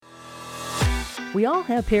We all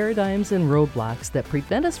have paradigms and roadblocks that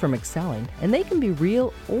prevent us from excelling, and they can be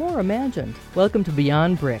real or imagined. Welcome to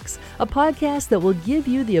Beyond Bricks, a podcast that will give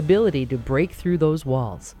you the ability to break through those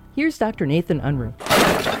walls. Here's Dr. Nathan Unruh.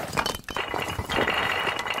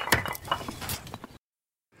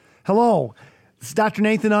 Hello, it's Dr.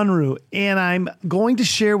 Nathan Unruh, and I'm going to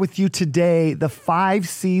share with you today the 5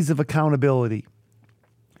 C's of accountability.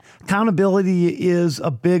 Accountability is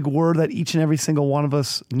a big word that each and every single one of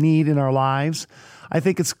us need in our lives. I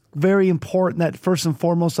think it's very important that first and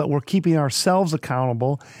foremost that we're keeping ourselves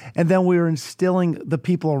accountable, and then we're instilling the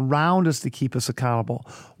people around us to keep us accountable,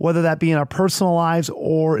 whether that be in our personal lives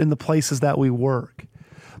or in the places that we work.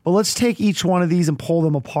 But let's take each one of these and pull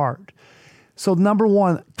them apart. So number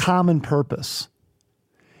 1, common purpose.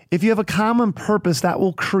 If you have a common purpose, that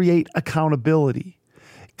will create accountability.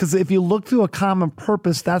 Because if you look through a common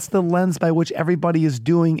purpose, that's the lens by which everybody is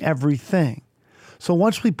doing everything. So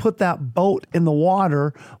once we put that boat in the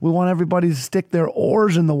water, we want everybody to stick their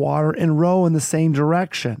oars in the water and row in the same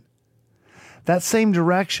direction. That same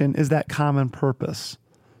direction is that common purpose.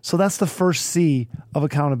 So that's the first C of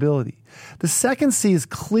accountability. The second C is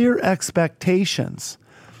clear expectations.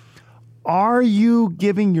 Are you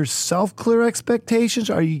giving yourself clear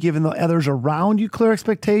expectations? Are you giving the others around you clear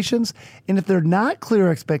expectations? And if they're not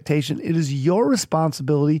clear expectations, it is your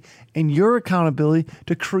responsibility and your accountability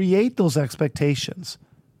to create those expectations.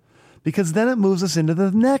 Because then it moves us into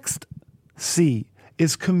the next C,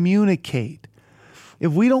 is communicate.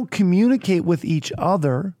 If we don't communicate with each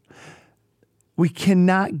other, we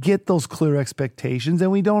cannot get those clear expectations, and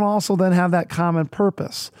we don't also then have that common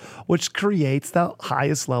purpose, which creates the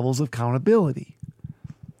highest levels of accountability.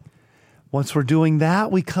 Once we're doing that,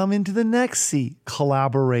 we come into the next C,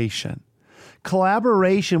 collaboration.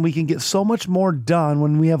 Collaboration, we can get so much more done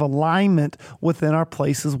when we have alignment within our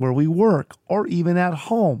places where we work, or even at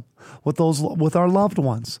home with our loved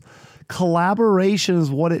ones. Collaboration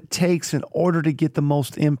is what it takes in order to get the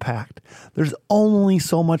most impact. There's only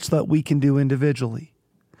so much that we can do individually.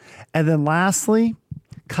 And then lastly,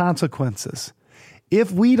 consequences.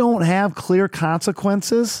 If we don't have clear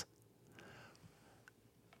consequences,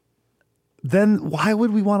 then why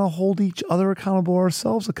would we want to hold each other accountable or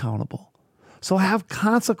ourselves accountable? So have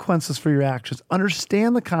consequences for your actions.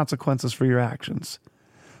 Understand the consequences for your actions.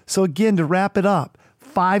 So again, to wrap it up,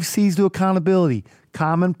 5 C's to accountability: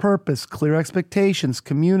 common purpose, clear expectations,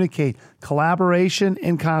 communicate, collaboration,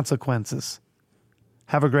 and consequences.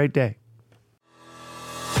 Have a great day.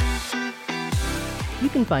 You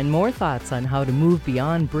can find more thoughts on how to move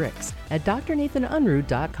beyond bricks at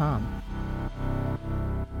drnathanunruh.com.